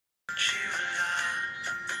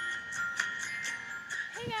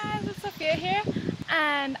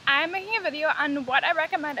and I'm making a video on what I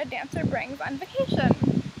recommend a dancer brings on vacation.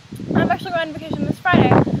 I'm actually going on vacation this Friday,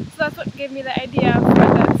 so that's what gave me the idea for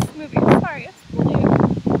this movie. Sorry, it's really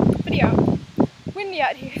windy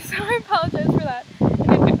out here, so I apologize for that in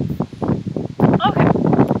advance. Okay,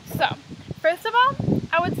 so first of all,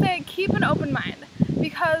 I would say keep an open mind,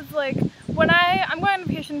 because like when I'm going on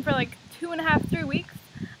vacation for like 2.5, 3 weeks,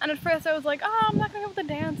 and at first I was like, oh, I'm not gonna be able to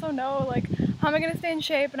dance, oh no, like how am I gonna stay in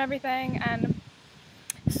shape and everything, and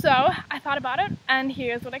so I thought about it, and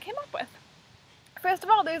here's what I came up with. First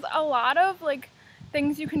of all, there's a lot of like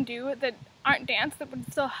things you can do that aren't dance that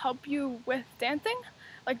would still help you with dancing,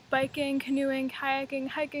 like biking, canoeing, kayaking,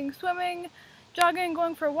 hiking, swimming, jogging,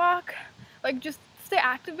 going for a walk, like just stay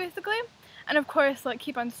active basically. And of course, like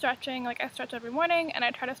keep on stretching. Like I stretch every morning and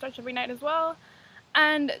I try to stretch every night as well.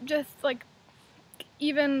 And just like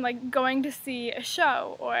even like going to see a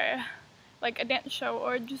show or like a dance show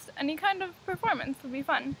or just any kind of performance would be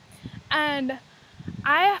fun. And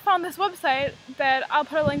I found this website that I'll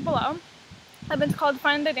put a link below. It's called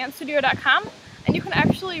findadancestudio.com, and you can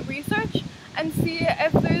actually research and see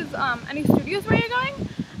if there's any studios where you're going,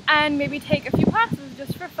 and maybe take a few classes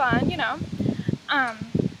just for fun, you know. I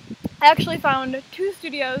actually found 2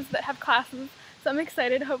 studios that have classes, so I'm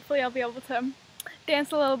excited. Hopefully I'll be able to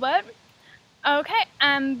dance a little bit. Okay,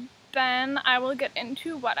 and then I will get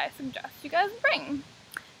into what I suggest you guys bring,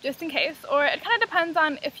 just in case. Or it kind of depends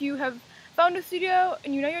on if you have found a studio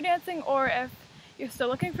and you know you're dancing, or if you're still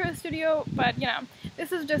looking for a studio, but you know,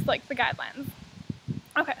 this is just like the guidelines.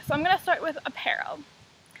 Okay, so I'm gonna start with apparel.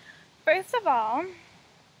 First of all,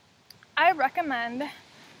 I recommend,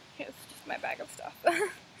 here's just my bag of stuff.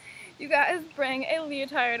 You guys bring a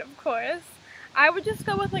leotard, of course. I would just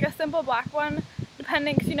go with like a simple black one,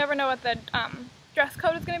 depending, because you never know what the dress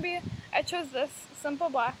code is gonna be. I chose this simple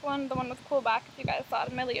black one, the one with cool back, if you guys saw it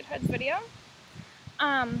in my leotards video.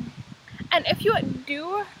 And if you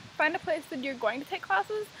do find a place that you're going to take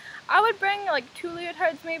classes, I would bring like 2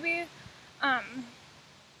 leotards maybe.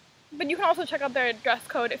 But you can also check out their dress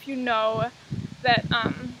code if you know that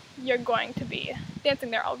you're going to be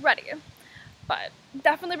dancing there already. But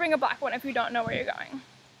definitely bring a black one if you don't know where you're going.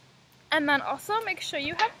 And then also make sure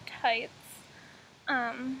you have tights.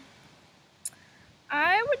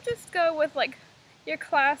 I would just go with like your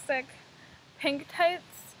classic pink tights.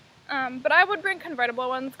 But I would bring convertible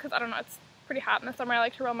ones because I don't know, it's pretty hot in the summer. I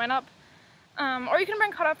like to roll mine up. Or you can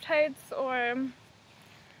bring cutoff tights,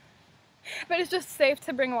 but it's just safe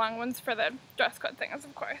to bring long ones for the dress code things,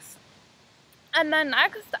 of course. And then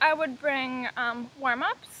next, I would bring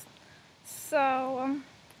warm-ups. So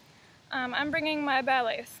I'm bringing my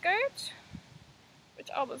ballet skirt, which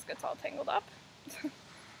always gets all tangled up.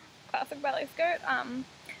 Classic ballet skirt.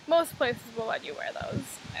 Most places will let you wear those,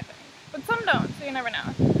 I think, but some don't, so you never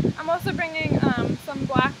know. I'm also bringing some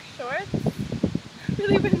black shorts.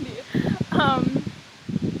 Really windy.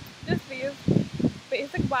 Just these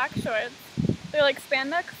basic black shorts. They're like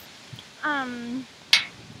spandex. And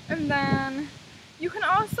then you can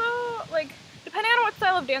also, like, depending on what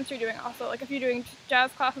style of dance you're doing also, like if you're doing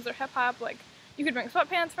jazz classes or hip hop, like you could bring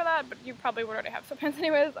sweatpants for that, but you probably would already have sweatpants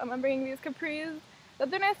anyways. I'm bringing these capris.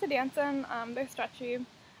 They're nice to dance in. They're stretchy.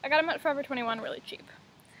 I got them at Forever 21 really cheap.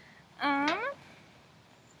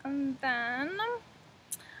 And then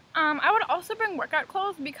I would also bring workout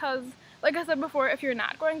clothes because, like I said before, if you're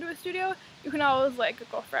not going to a studio, you can always like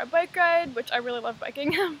go for a bike ride, which I really love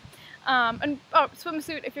biking. And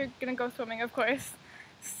swimsuit if you're gonna go swimming, of course.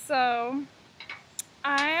 So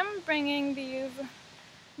I'm bringing these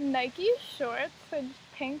Nike shorts. They're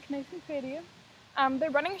pink, nice and pretty.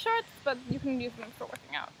 They're running shorts, but you can use them for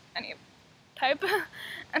working out, any type.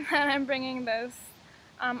 And then I'm bringing this,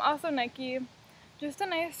 also Nike, just a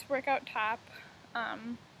nice workout top.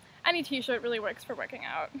 Any t-shirt really works for working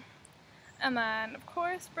out. And then, of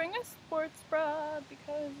course, bring a sports bra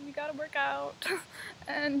because you gotta work out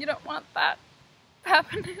and you don't want that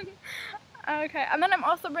happening. Okay, and then I'm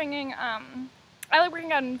also bringing, I like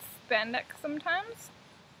working out in spandex sometimes.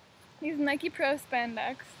 These Nike Pro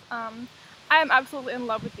spandex. I am absolutely in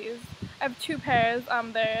love with these. I have 2 pairs.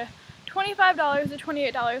 They're $25 to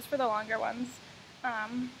 $28 for the longer ones.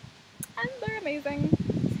 And they're amazing.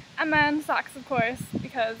 And then socks, of course,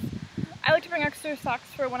 because I like to bring extra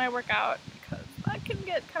socks for when I work out, because that can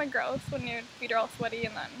get kind of gross when your feet are all sweaty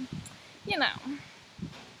and then, you know.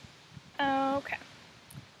 Okay,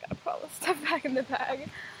 gotta put all this stuff back in the bag.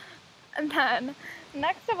 And then,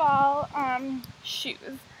 next of all,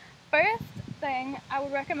 shoes. First thing, I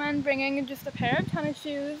would recommend bringing just a pair of tennis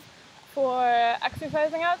shoes for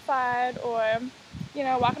exercising outside or, you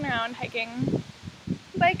know, walking around, hiking,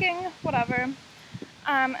 biking, whatever.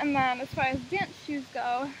 And then as far as dance shoes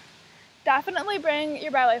go, definitely bring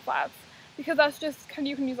your ballet flats, because that's just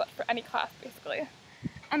you can use that for any class basically.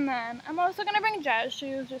 And then I'm also gonna bring jazz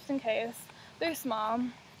shoes just in case. They're small.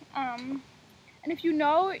 And if you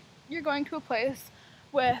know you're going to a place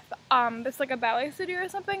with that's like a ballet studio or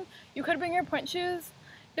something, you could bring your pointe shoes,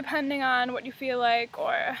 depending on what you feel like,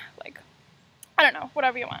 or like, I don't know,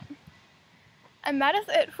 whatever you want. And that is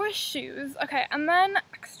it for shoes. Okay, and then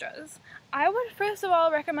extras. I would first of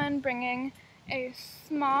all recommend bringing a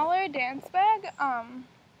smaller dance bag.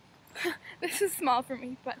 This is small for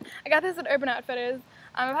me, but I got this at Urban Outfitters.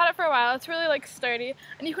 I've had it for a while. It's really like sturdy,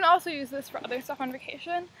 and you can also use this for other stuff on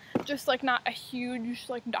vacation. Just like not a huge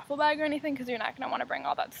like duffel bag or anything, because you're not gonna want to bring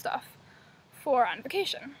all that stuff for on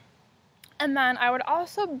vacation. And then I would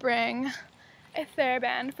also bring a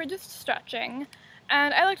TheraBand for just stretching,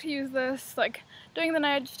 and I like to use this like during the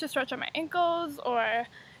night just to stretch out my ankles or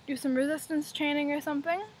do some resistance training or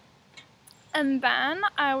something. And then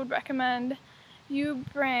I would recommend you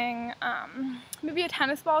bring maybe a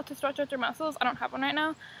tennis ball to stretch out your muscles. I don't have one right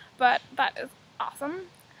now, but that is awesome.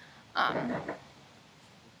 And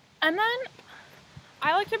then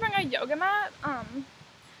I like to bring a yoga mat,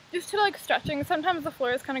 just to like stretching. Sometimes the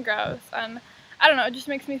floor is kind of gross, and I don't know, it just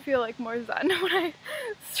makes me feel like more zen when I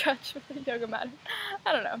stretch with a yoga mat.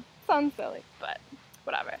 I don't know, sounds silly, but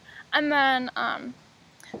whatever. And then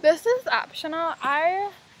this is optional.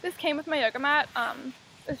 This came with my yoga mat.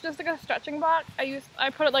 It's just like a stretching block.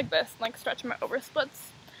 I put it like this, like stretch my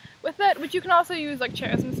oversplits with it, which you can also use like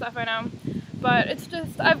chairs and stuff, I know. But it's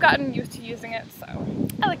just, I've gotten used to using it, so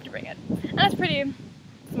I like to bring it. And it's pretty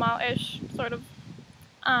small-ish, sort of.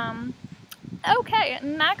 Okay,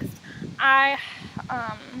 next I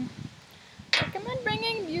recommend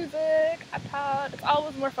bringing music. I thought it's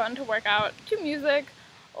always more fun to work out to music,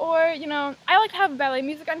 or, you know, I like to have ballet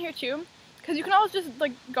music on here too, because you can always just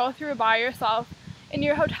like go through a bar yourself in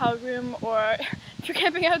your hotel room, or if you're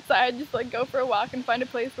camping outside, just like go for a walk and find a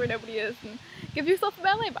place where nobody is and give yourself a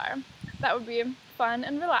ballet bar. That would be fun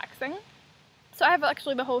and relaxing. So I have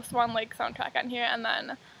actually the whole Swan Lake soundtrack on here, and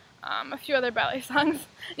then a few other ballet songs.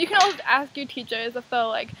 You can always ask your teachers if they'll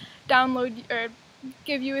like download or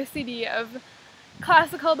give you a CD of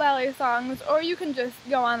classical ballet songs, or you can just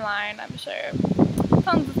go online, I'm sure.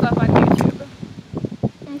 Tons of stuff on YouTube.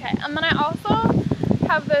 Okay, and then I also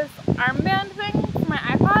have this armband thing for my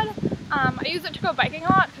iPod. I use it to go biking a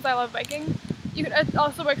lot because I love biking. It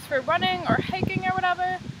also works for running or hiking or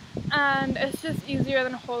whatever, and it's just easier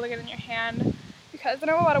than holding it in your hand, because I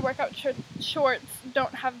know a lot of workout shorts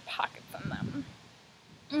don't have pockets in them.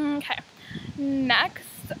 Okay, next,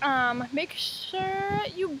 make sure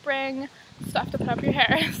you bring stuff to put up your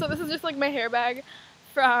hair. So this is just like my hair bag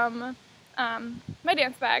from my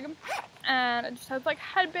dance bag, and it just has like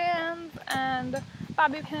headbands and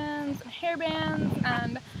bobby pins and hair bands,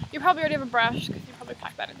 and you probably already have a brush because you probably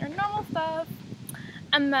pack that in your normal stuff.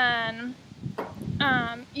 And then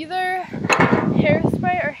either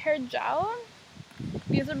hairspray or hair gel.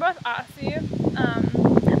 These are both Aussie.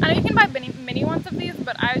 I know you can buy mini ones of these,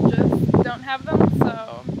 but I just don't have them,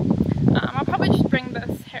 so I'll probably just bring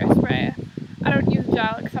this hairspray. I don't use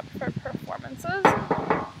gel except for performances.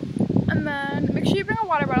 And then make sure you bring a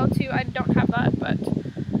water bottle too. I don't have that, but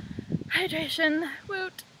hydration,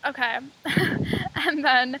 woot. Okay. And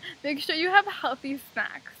then make sure you have healthy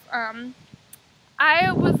snacks.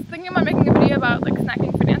 I was thinking about making a video about like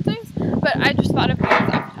snacking for dancers, but I just thought of these off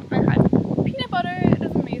the top of my head. Peanut butter, it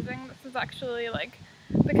is amazing. This is actually like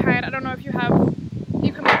the kind, I don't know if you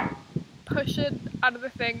can like push it out of the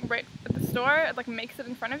thing right at the store. It like makes it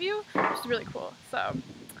in front of you, which is really cool. So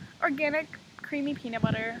organic creamy peanut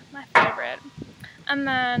butter, my favorite. And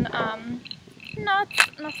then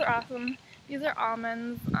nuts are awesome. These are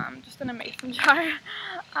almonds, just in a mason jar.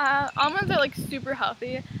 Almonds are like super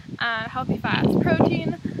healthy, healthy fats,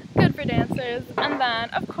 protein, good for dancers. And then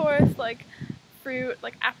of course like fruit,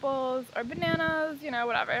 like apples or bananas, you know,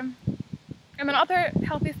 whatever. And then other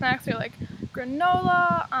healthy snacks are like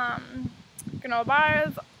granola, granola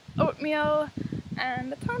bars, oatmeal,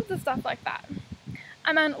 and tons of stuff like that.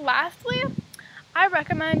 And then lastly, I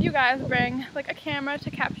recommend you guys bring like a camera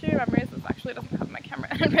to capture your memories. This actually doesn't have my camera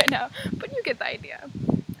in it right now, but you get the idea.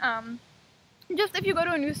 Just if you go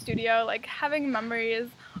to a new studio, like having memories,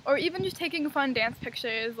 or even just taking fun dance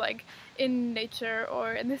pictures like in nature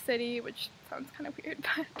or in the city, which sounds kind of weird,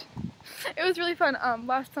 but it was really fun.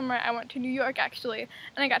 Last summer I went to New York actually,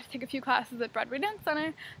 and I got to take a few classes at Broadway Dance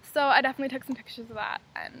Center, so I definitely took some pictures of that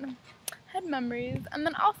and had memories. And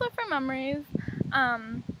then also for memories,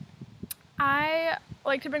 I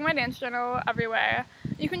like to bring my dance journal everywhere.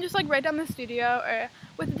 You can just like write down the studio or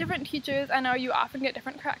with different teachers, I know you often get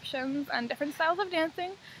different corrections and different styles of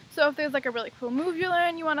dancing. So if there's like a really cool move you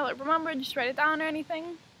learn, you want to like remember, just write it down or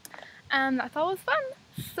anything. And that's always fun.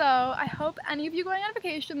 So I hope any of you going on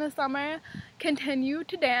vacation this summer continue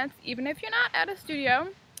to dance. Even if you're not at a studio,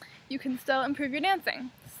 you can still improve your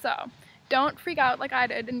dancing. So don't freak out like I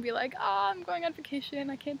did and be like, oh, I'm going on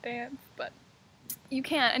vacation, I can't dance. But you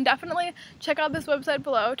can. And definitely check out this website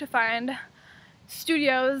below to find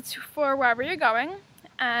studios for wherever you're going.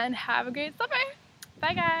 And have a great summer.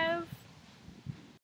 Bye guys.